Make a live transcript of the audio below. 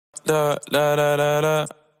da da da da da.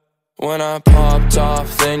 When I popped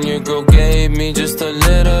off, then your girl gave me just a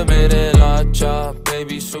little bit of la chop.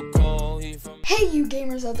 Baby, so cold. Hey you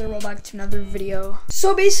gamers out there, welcome back to another video.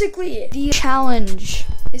 So basically, the challenge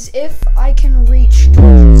is if I can reach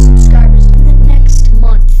 200 subscribers in the next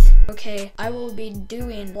month. Okay, I will be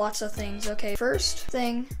doing lots of things. Okay, first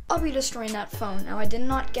thing, I'll be destroying that phone. Now, I did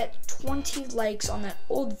not get 20 likes on that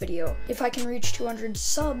old video. If I can reach 200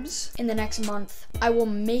 subs in the next month, I will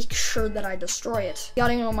make sure that I destroy it. The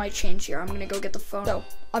audio might change here. I'm gonna go get the phone. So,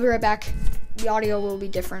 I'll be right back. The audio will be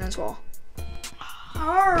different as well.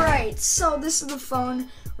 Alright, so this is the phone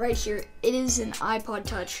right here. It is an iPod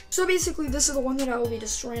Touch. So basically, this is the one that I will be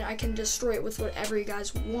destroying. I can destroy it with whatever you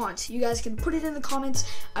guys want. You guys can put it in the comments.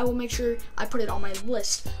 I will make sure I put it on my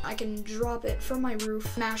list. I can drop it from my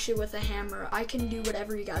roof, smash it with a hammer. I can do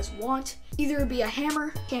whatever you guys want. Either be a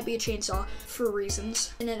hammer, can't be a chainsaw for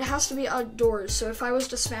reasons. And it has to be outdoors. So if I was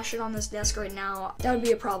to smash it on this desk right now, that would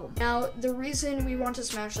be a problem. Now, the reason we want to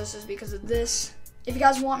smash this is because of this. If you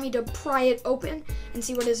guys want me to pry it open and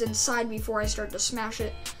see what is inside before I start to smash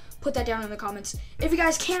it, put that down in the comments. If you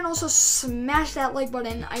guys can also smash that like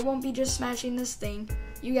button, I won't be just smashing this thing.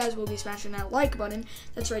 You guys will be smashing that like button.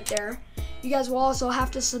 That's right there. You guys will also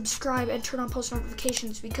have to subscribe and turn on post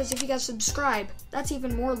notifications, because if you guys subscribe, that's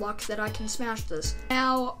even more luck that I can smash this.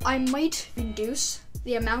 Now, I might reduce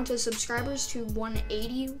the amount of subscribers to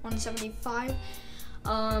 180, 175.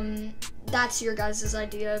 That's your guys'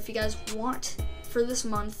 idea. If you guys want for this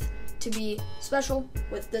month to be special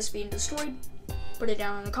with this being destroyed, put it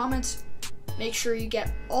down in the comments. Make sure you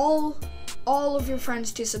get all of your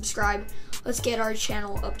friends to subscribe. Let's get our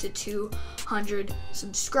channel up to 200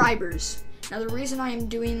 subscribers. Now, the reason I am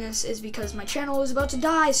doing this is because my channel is about to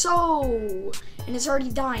die, and it's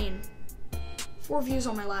already dying. 4 views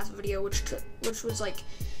on my last video, which was like,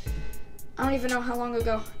 I don't even know how long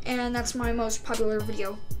ago, and that's my most popular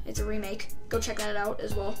video. It's a remake. Go check that out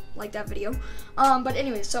as well, like that video. But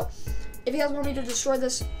anyways, so if you guys want me to destroy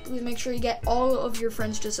this, please make sure you get all of your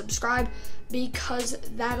friends to subscribe, because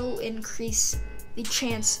that'll increase the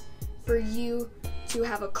chance for you to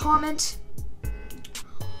have a comment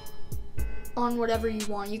on whatever you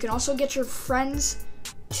want. You can also get your friends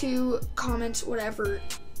to comment whatever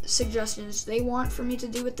suggestions they want for me to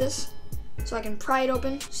do with this. So I can pry it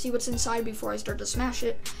open, see what's inside before I start to smash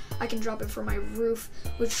it. I can drop it from my roof,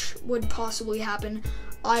 which would possibly happen.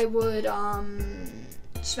 I would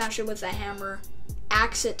smash it with a hammer,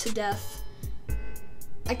 axe it to death.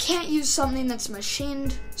 I can't use something that's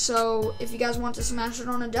machined, so if you guys want to smash it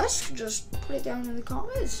on a desk, just put it down in the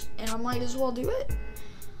comments, and I might as well do it.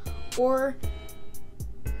 Or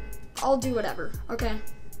I'll do whatever, okay?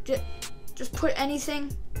 Just put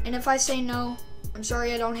anything, and if I say no, I'm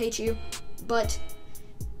sorry, I don't hate you, but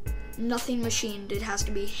nothing machined. It has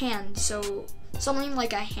to be hand, so something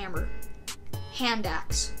like a hammer, hand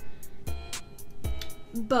axe,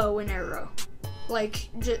 bow and arrow. Like,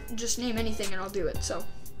 just name anything and I'll do it. So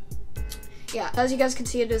yeah, as you guys can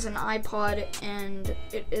see, it is an iPod and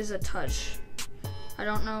it is a touch. I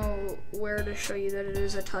don't know where to show you that it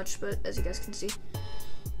is a touch, but as you guys can see,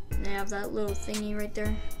 they have that little thingy right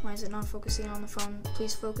there. Why is it not focusing on the phone?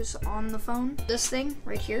 Please focus on the phone. This thing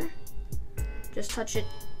right here, just touch it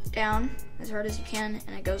down as hard as you can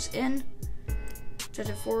and it goes in. Touch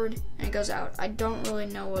it forward and it goes out. I don't really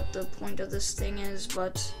know what the point of this thing is,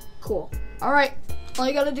 but cool. Alright, all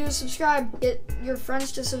you gotta do is subscribe. Get your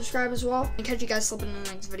friends to subscribe as well. And catch you guys slipping in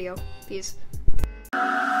the next video. Peace.